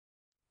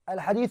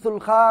الحديث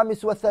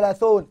الخامس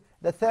والثلاثون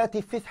the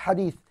 35th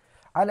حديث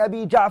عن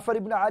أبي جعفر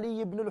بن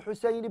علي بن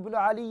الحسين بن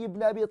علي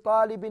بن أبي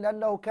طالب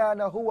أنه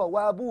كان هو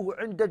وأبوه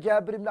عند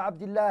جابر بن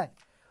عبد الله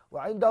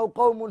وعنده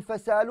قوم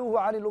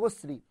فسألوه عن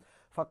الغسل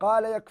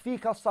فقال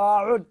يكفيك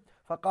صاع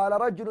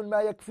فقال رجل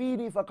ما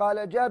يكفيني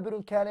فقال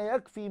جابر كان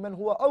يكفي من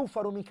هو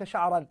أوفر منك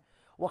شعرا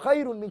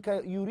وخير منك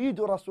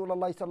يريد رسول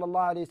الله صلى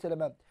الله عليه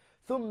وسلم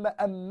ثم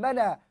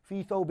أمنا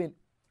في ثوب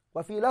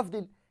وفي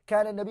لفظ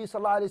كان النبي صلى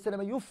الله عليه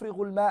وسلم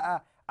يفرغ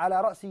الماء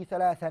على رأسه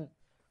ثلاثا.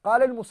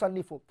 قال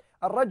المصنف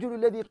الرجل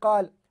الذي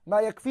قال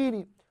ما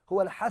يكفيني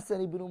هو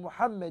الحسن بن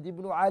محمد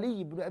بن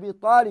علي بن أبي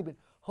طالب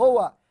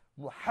هو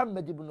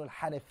محمد بن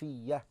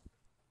الحنفية.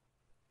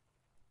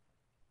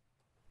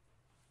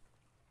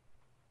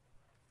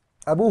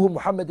 أبوه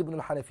محمد بن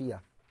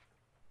الحنفية.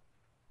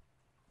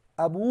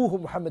 أبوه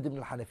محمد بن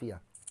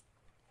الحنفية.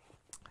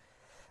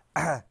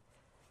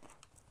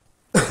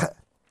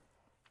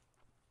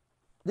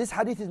 This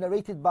hadith is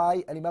narrated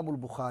by Imam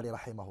al-Bukhari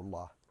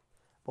rahimahullah.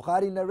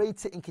 Bukhari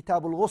narrates it in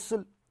Kitab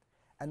al-Ghusl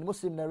and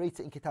Muslim narrates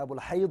it in Kitab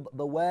al-Hayd.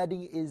 The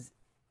wording is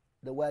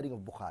the wording of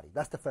Bukhari.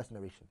 That's the first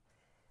narration.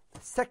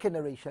 The second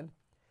narration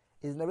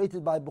is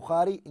narrated by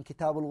Bukhari in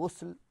Kitab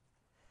al-Ghusl.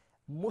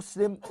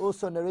 Muslim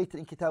also narrated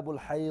in Kitab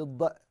al-Hayd.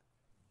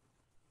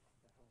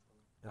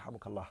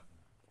 Yarhamukallah.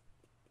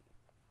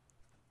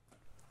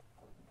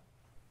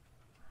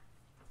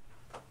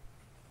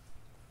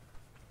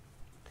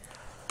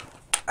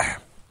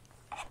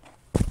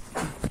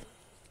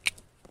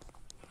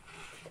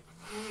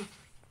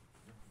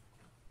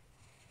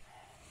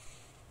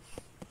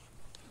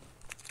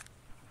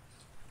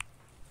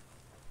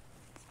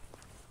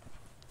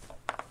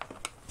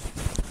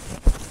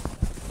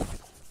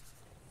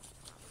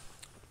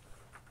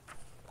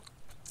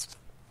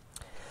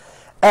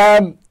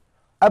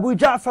 Abu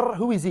Ja'far,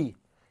 who is he?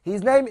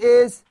 His name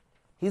is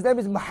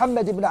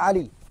Muhammad ibn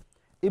Ali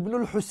ibn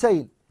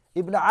al-Husayn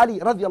ibn Ali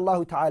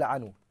radiyallahu ta'ala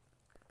anhu.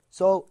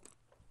 So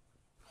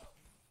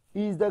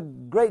he's the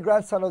great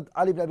grandson of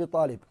Ali ibn Abi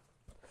Talib.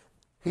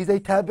 He's a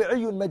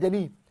tabi'iyun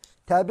madani,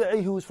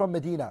 tabi'i who is from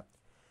Medina.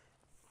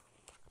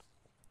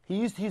 He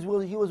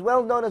was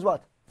well known as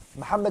what?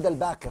 Muhammad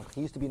al-Baqir.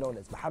 He used to be known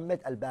as Muhammad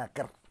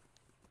al-Baqir.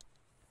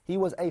 He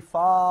was a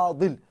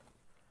fadil,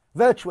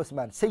 virtuous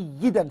man,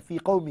 sayyidan fi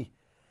qawmih.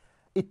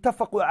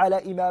 اتفقوا على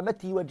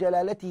إمامته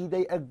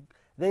وجلالته.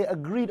 They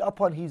agreed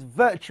upon his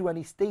virtue and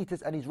his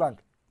status and his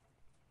rank.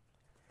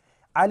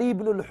 Ali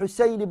ibn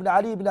al-Husayn ibn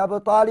Ali ibn Abi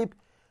Talib,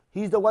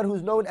 he's the one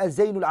who's known as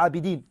Zayn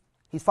al-Abidin,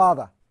 his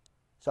father.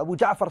 So Abu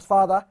Ja'far's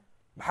father,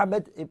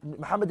 Muhammad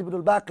ibn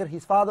al-Baqir,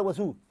 his father was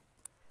who?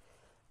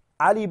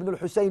 Ali ibn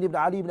al-Husayn ibn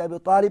Ali ibn Abi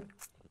Talib,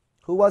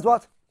 who was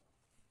what?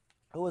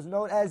 Who was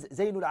known as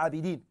Zayn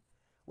al-Abidin.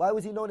 Why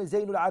was he known as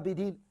Zayn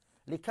al-Abidin?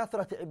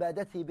 لكثرة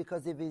عبادته,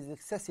 because of his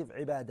excessive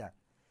ibadah.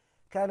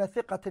 كان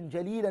ثقة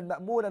جليلا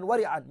مأمونا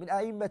ورعا من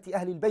أئمة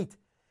أهل البيت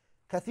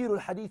كثير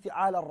الحديث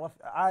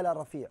عال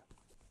الرفيع.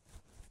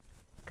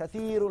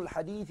 كثير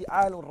الحديث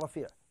عال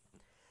الرفيع.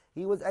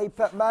 He was a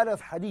man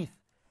of hadith,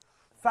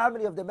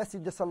 family of the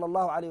Messenger صلى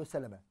الله عليه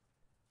وسلم.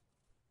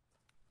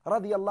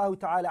 رضي الله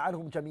تعالى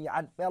عنهم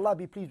جميعا. May Allah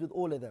be pleased with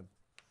all of them.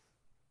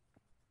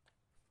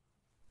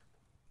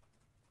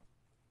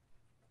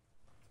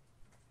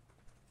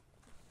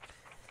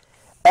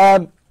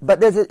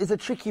 But it's a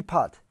tricky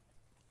part.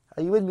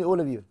 Are you with me, all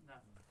of you?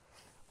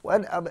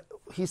 When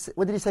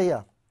what did he say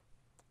here?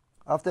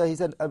 After he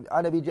said,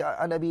 عن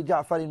أبي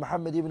جعفر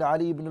محمد بن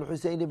علي بن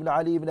الحسين بن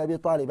علي بن أبي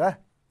طالب.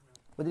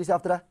 What did he say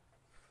after that?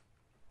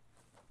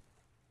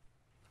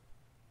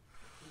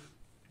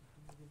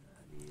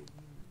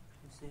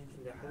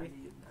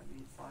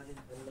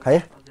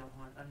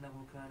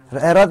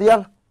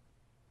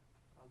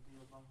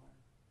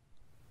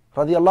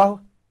 رضي الله.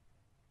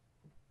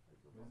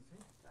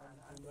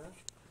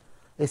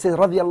 It says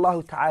رضي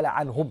الله تعالى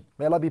عنهم.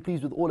 May Allah be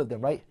pleased with all of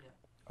them, right? Yeah.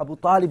 Abu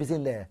Talib is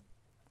in there.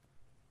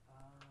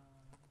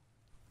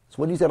 So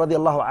when you say رضي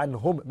الله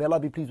عنهم, may Allah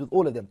be pleased with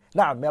all of them.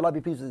 Na'am, may Allah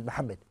be pleased with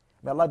Muhammad.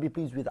 May Allah be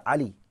pleased with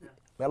Ali. Yeah.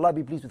 May Allah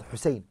be pleased with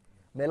Hussein.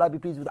 May Allah be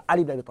pleased with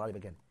Ali ibn Abi Talib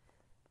again.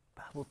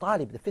 But Abu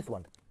Talib, the fifth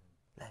one.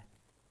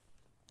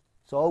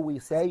 So we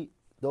say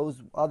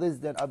those others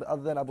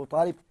other than Abu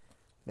Talib,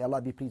 may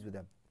Allah be pleased with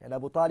them. And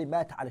Abu Talib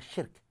مات على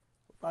الشرك.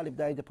 Abu Talib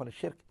died upon a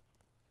shirk.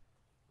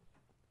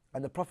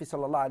 And the Prophet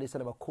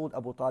ﷺ called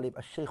Abu Talib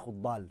al-Shaykh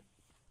al-Dal,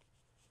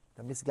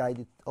 the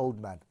misguided old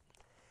man.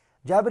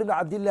 Jabir ibn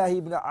Abdullah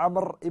ibn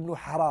Amr ibn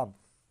Haram.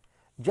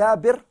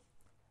 Jabir,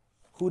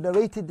 who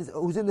narrated this,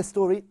 who's in the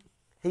story,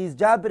 he is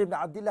Jabir ibn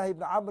Abdullah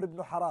ibn Amr ibn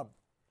Haram.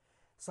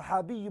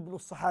 Sahabi ibn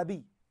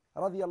Sahabi,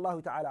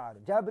 radiyallahu ta'ala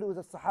anhu. Jabir was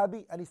a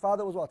Sahabi and his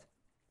father was what?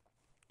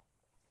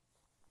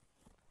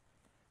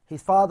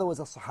 His father was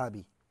a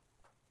Sahabi.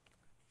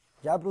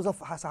 Jabir was a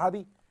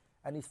Sahabi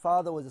and his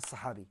father was a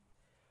Sahabi.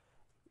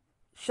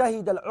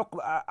 شهد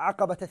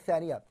العقبة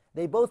الثانية.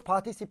 They both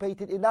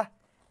participated in the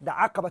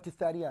عقبة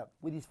الثانية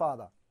with his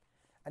father.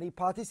 And he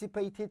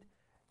participated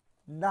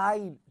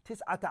 19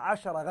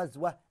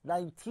 غزوة,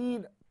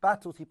 19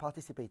 battles he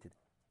participated.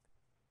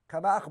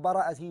 كما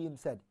أخبر, as he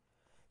said.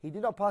 He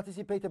did not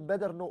participate in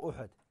Badr nor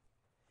Uhud.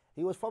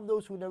 He was from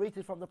those who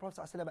narrated from the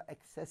Prophet ﷺ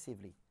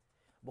excessively.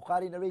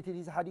 Bukhari narrated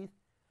his hadith.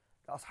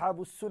 The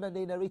Ashabu Sunan,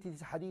 they narrated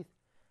his hadith.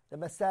 The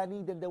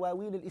Masanid and the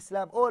Dawawin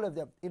al-Islam, all of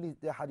them in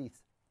their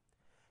hadith.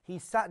 He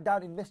sat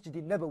down in Masjid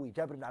al-Nabawi,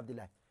 Jabir ibn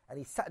Abdullah, and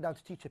he sat down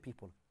to teach the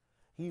people.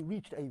 He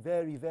reached a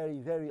very, very,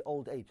 very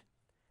old age.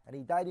 And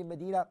he died in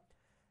Medina,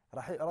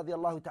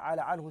 radiallahu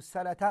ta'ala anhu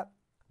sanata,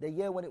 the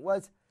year when it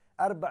was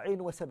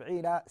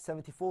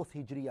 74th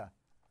Hijriya.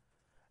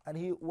 And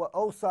he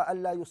وأوصى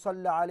ألا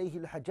يصلى عليه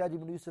الحجاج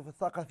بن يوسف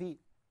الثقفي.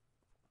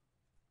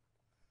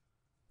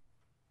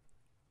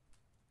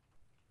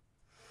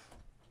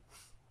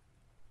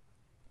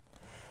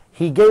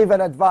 He gave an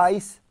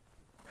advice,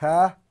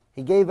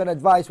 he gave an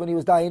advice when he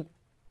was dying.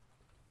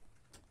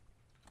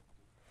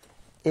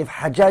 If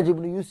Hajjaj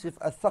ibn Yusuf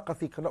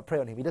al-Thaqafi cannot pray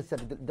on him, he just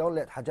said, don't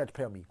let Hajjaj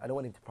pray on me. I don't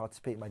want him to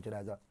participate in my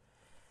janazah.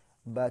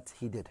 But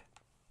he did.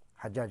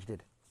 Hajjaj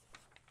did.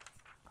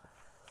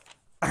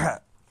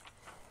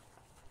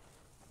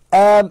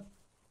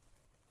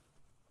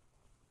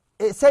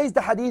 It says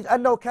the hadith,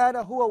 أنه كان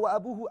هو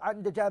وأبوه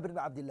عند جابر بن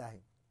عبد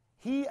الله.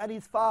 He and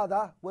his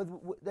father,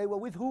 they were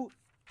with who?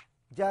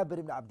 Jabir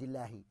ibn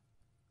Abdullah.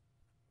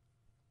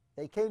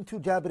 They came to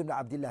Jabir ibn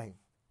Abdullah.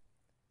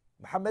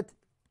 Muhammad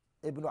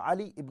ibn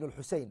Ali ibn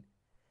al-Husayn.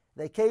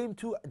 They came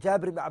to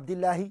Jabir ibn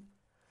Abdullah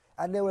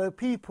and there were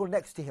people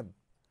next to him.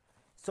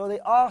 So they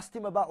asked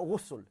him about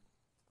ghusl.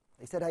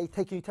 They said, hey,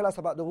 can you tell us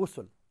about the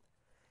ghusl?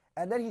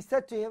 And then he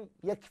said to him,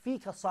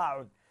 يَكْفِيكَ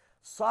صَاعٌ.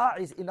 Sa'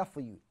 is enough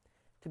for you.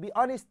 To be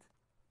honest,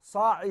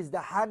 sa' is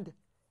the hand.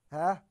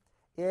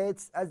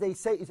 It's, as they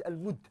say, it's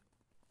al-mud.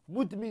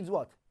 Mud means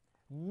what?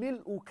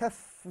 ملء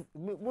كف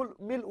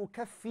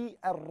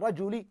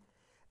الرجل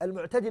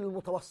المعتدل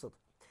المتوسط.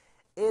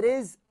 It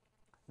is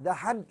the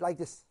hand like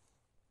this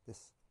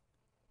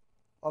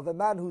of a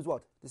man who's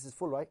what? This is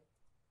full, right?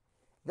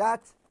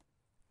 That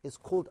is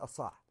called a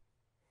sa'.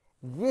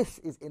 This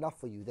is enough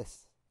for you,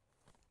 this.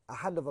 A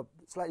hand of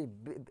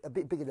a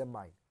bit bigger than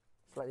mine.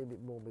 Slightly a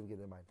bit more bigger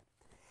than mine.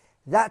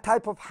 That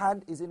type of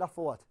hand is enough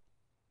for what?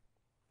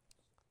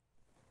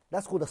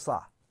 That's called a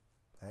sa'.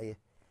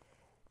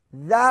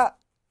 That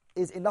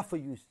is enough for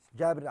you,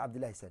 Jabir ibn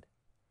Abdullah said.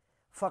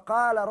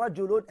 فَقَالَ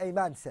رَجُلٌ, a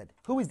man said.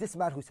 Who is this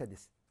man who said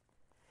this?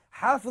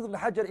 Hafiz ibn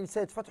Hajar in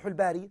said Fath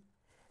al-Bari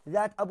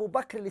that Abu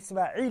Bakr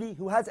al-Ismaili,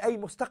 who has a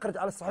mustaqraj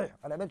al-Sahih,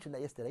 and I mentioned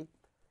that yesterday,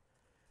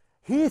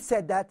 he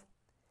said that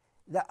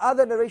the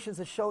other narrations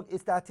have shown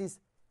is that is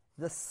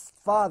the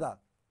father,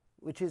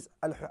 which is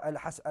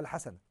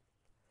Al-Hasan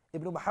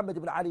ibn Muhammad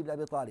ibn Ali ibn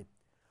Abi Talib,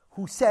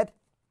 who said,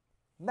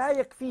 مَا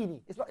يَكْفِيني,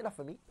 it's not enough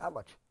for me. How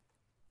much?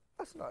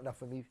 That's not enough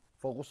for me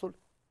for ghusl.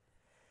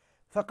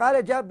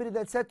 فقال Jabir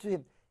then said to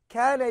him,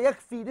 كان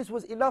يكفي, this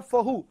was enough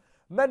for who?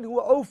 من هو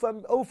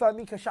أوفى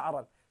منك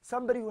شعرا,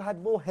 somebody who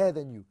had more hair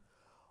than you.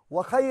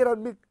 وخيرا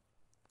منك,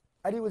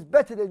 and he was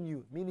better than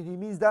you, meaning he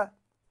means that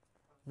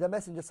the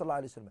Messenger صلى الله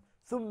عليه وسلم.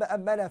 ثم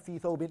أمنا في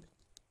ثوب.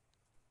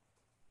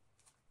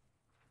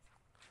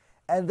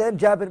 And then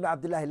Jabir ibn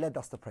Abdullah led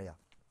us to prayer.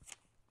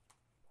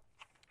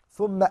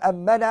 ثم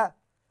أمنا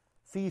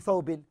في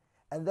ثوب,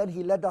 and then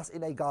he led us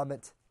in a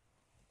garment.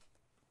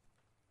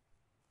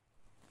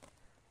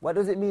 What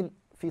does it mean,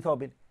 fi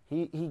thawbin?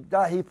 He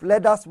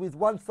led us with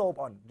one thawb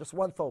on, just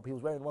one thawb. He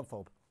was wearing one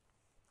thawb.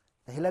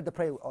 He led the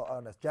prayer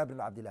on us, Jabir ibn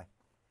Abdullah.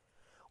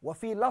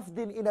 وفي لفظ,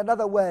 in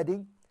another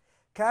wording,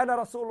 كان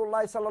رسول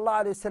الله صلى الله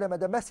عليه وسلم,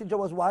 the messenger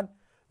was one,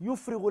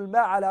 يفرغ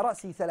الماء على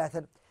رأسه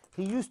ثلاثا.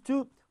 He used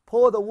to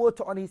pour the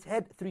water on his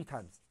head 3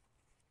 times.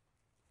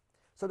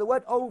 So the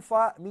word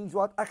أوفى means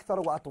what?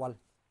 أكثر وأطول.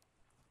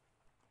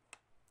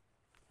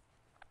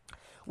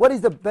 What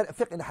is the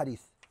fiqh in the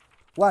hadith?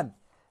 1.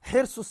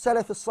 حرص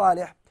السلف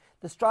الصالح,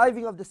 the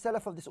striving of the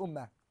salaf of this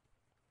ummah.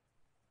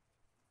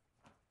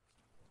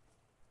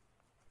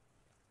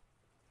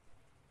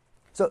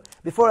 So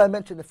before I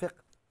mention the fiqh,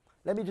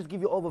 let me just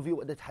give you an overview of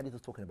what the hadith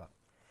is talking about.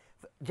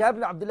 Jabir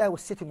ibn Abdullah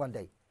was sitting one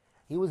day.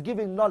 He was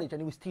giving knowledge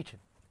and he was teaching.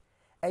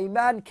 A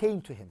man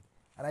came to him.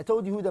 And I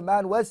told you who the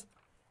man was.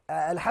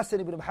 Al-Hasan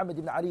ibn Muhammad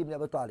ibn Ali ibn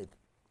Abi Talib.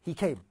 He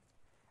came.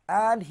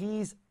 And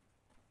his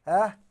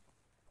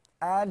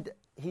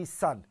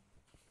son,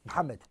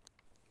 Muhammad.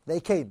 They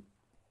came.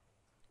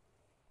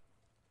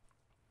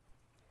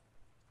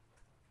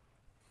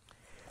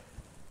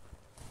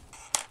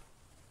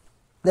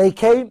 They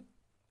came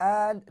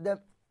and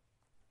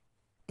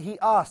he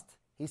asked,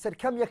 he said,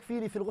 كم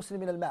يكفيني في الغسل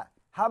من الماء?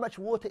 How much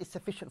water is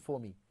sufficient for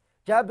me?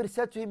 Jabir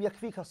said to him,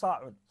 يكفيك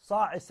صاع.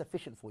 Sa' is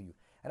sufficient for you.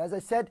 And as I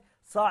said,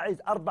 sa' is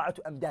أربعة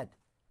أمداد.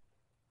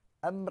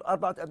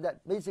 أربعة أمداد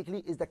basically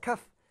is the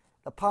kaf,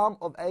 the palm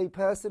of a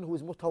person who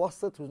is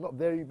mutawassit, who is not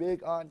very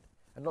big and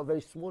not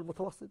very small,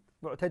 mutawassit,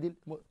 mu'tadil,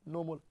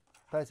 normal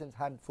person's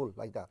hand full,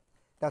 like that.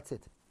 That's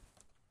it.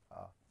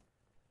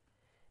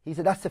 He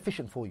said, that's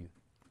sufficient for you.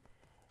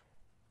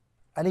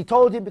 And he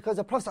told him because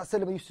the Prophet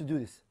ﷺ used to do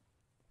this.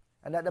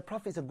 And that the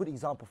Prophet is a good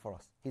example for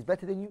us. He's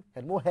better than you,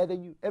 had more hair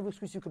than you, every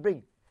excuse you could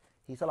bring.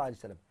 He sallallahu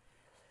alayhi wa sallam.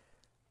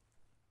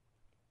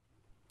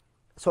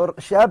 So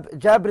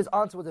Jabir's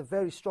answer was a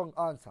very strong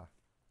answer.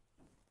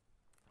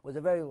 was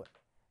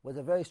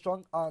a very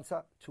strong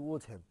answer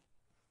towards him.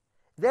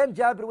 Then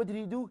Jabir, what did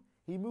he do?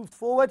 He moved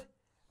forward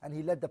and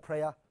he led the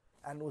prayer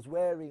and was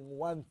wearing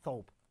one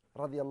thawb,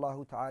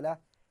 radiyallahu ta'ala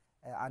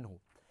anhu.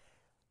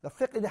 The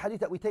fiqh in the hadith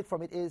that we take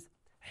from it is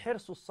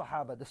hirsu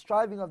sahaba, the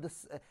striving of the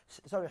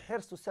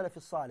hirsu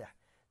salaf salih,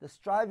 the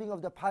striving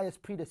of the pious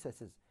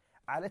predecessors,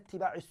 ala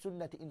ittiba'i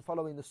sunnati, in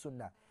following the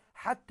sunnah,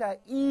 hatta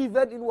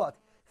even in what?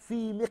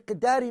 Fi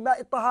miqdari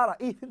ma'i tahara,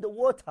 even the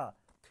water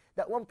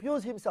that one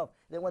pures himself,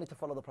 they wanted to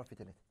follow the Prophet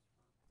in it.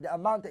 The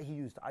amount that he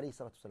used, alayhi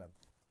salatu wasalam.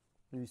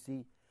 You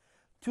see?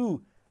 2,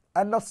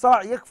 أن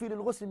الصاع يكفي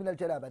للغسل من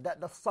الجنابة,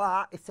 that the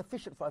صاع is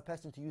sufficient for a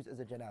person to use as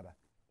a janaba.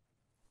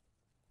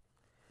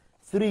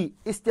 3,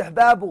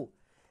 استحباب,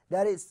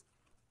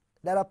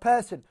 that a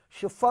person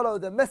should follow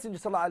the Messenger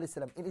sallallahu alaihi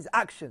wasallam in his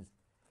actions,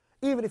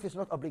 even if it's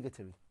not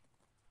obligatory.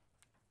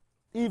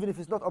 Even if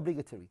it's not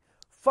obligatory.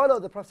 Follow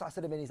the Prophet sallallahu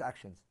alaihi wasallam in his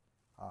actions.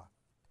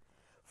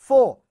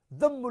 4,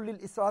 ذم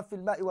للإسراف في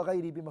الماء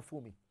وغيره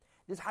بمفهومه.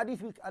 This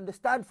hadith, we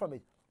understand from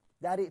it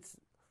that it's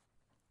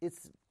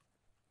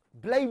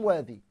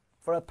blameworthy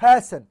for a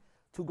person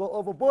to go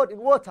overboard in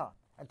water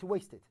and to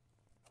waste it,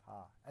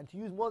 and to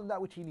use more than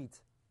that which he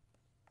needs.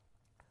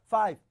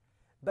 5,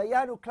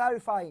 بيان,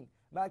 clarifying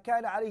ما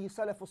كان عليه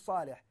السلف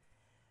الصالح,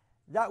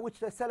 that which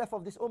the salaf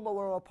of this ummah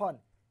were upon,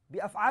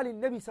 بأفعال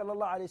النبي صلى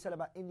الله عليه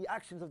وسلم, in the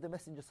actions of the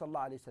Messenger صلى الله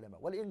عليه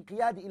وسلم,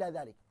 والانقياد إلى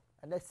ذلك,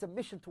 and their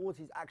submission towards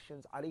his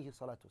actions عليه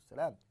الصلاة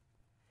والسلام.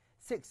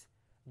 6,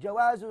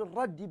 جواز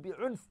الرد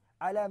بعنف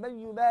على من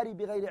يماري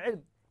بغير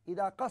علم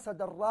إذا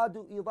قصد الراد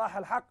إيضاح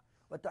الحق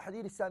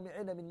وتحذير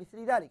السامعين من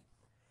مثل ذلك.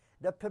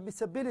 The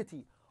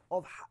permissibility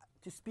of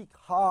to speak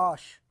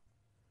harsh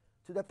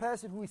to the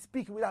person who is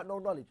speaking without no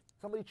knowledge.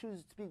 Somebody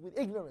chooses to speak with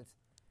ignorance,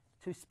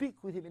 to speak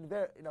with him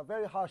in a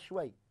very harsh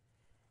way.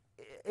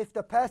 If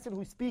the person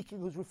who's speaking,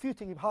 who's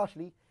refuting him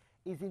harshly,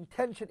 his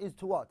intention is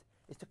to what?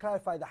 Is to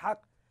clarify the haqq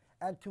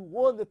and to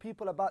warn the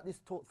people about this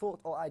thought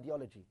or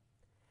ideology.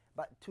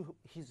 But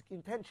his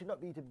intention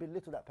not be to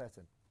belittle that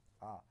person.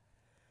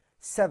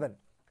 7,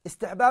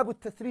 استحباب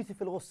التثليث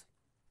في الغسل,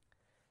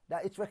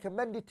 that it's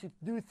recommended to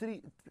do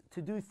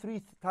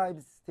three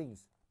times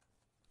things,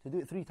 to do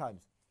it 3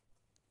 times.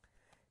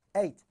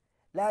 8,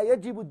 لا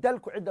يجب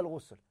الدلك عند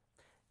الغسل,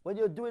 when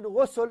you're doing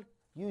ghusl,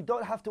 you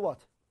don't have to what?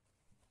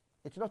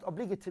 It's not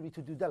obligatory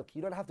to do dalk.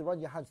 You don't have to run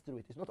your hands through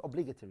it. It's not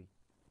obligatory.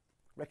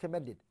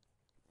 Recommended.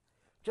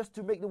 Just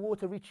to make the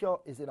water reach you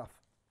is enough.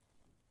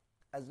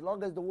 As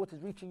long as the water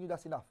is reaching you,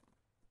 that's enough.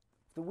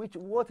 If the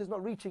water is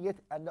not reaching it,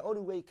 and the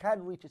only way it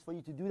can reach is for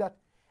you to do that,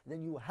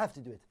 then you have to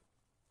do it.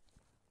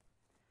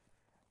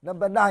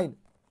 Number 9,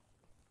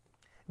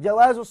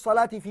 جواز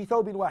الصلاة في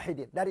ثوب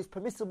واحد, that is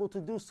permissible to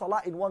do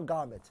salah in one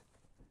garment,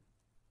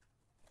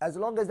 as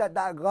long as that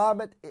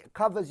garment, it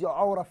covers your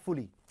awrah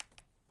fully.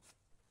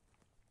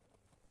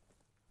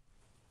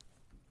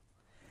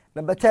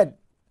 Number 10,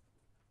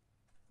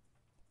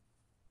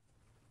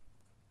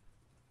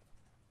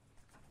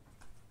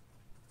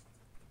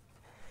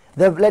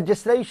 the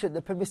legislation,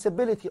 the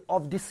permissibility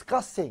of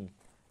discussing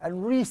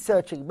and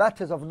researching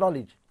matters of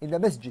knowledge in the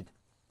masjid.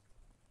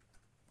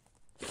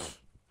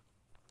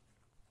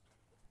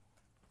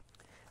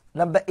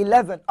 Number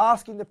 11,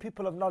 asking the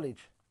people of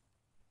knowledge.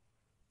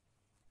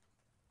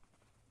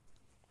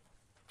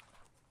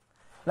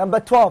 Number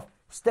 12,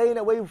 staying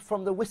away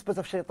from the whispers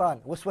of shaitan,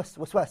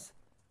 waswas.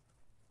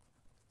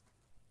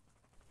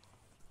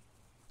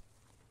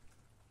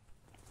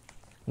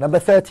 Number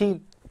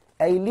 13,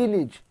 a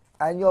lineage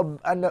and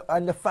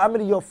the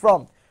family you're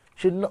from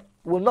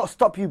will not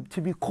stop you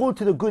to be called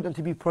to the good and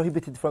to be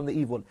prohibited from the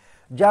evil.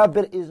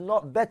 Jabir is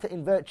not better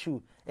in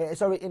virtue,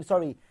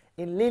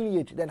 in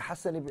lineage than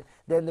Hassan,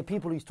 than the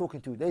people he's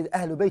talking to. They're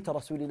Ahlul Bayt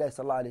Rasulullah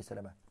sallallahu alayhi wa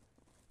sallam.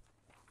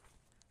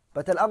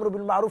 But Al-Amr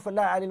bil Ma'ruf and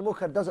Nahy anil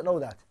Munkar doesn't know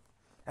that.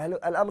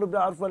 Al-Amr bil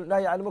Ma'ruf and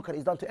Nahy anil Munkar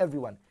is done to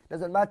everyone.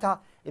 Doesn't matter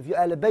if you're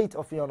Ahlul Bayt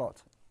or if you're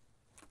not.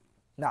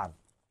 Naam.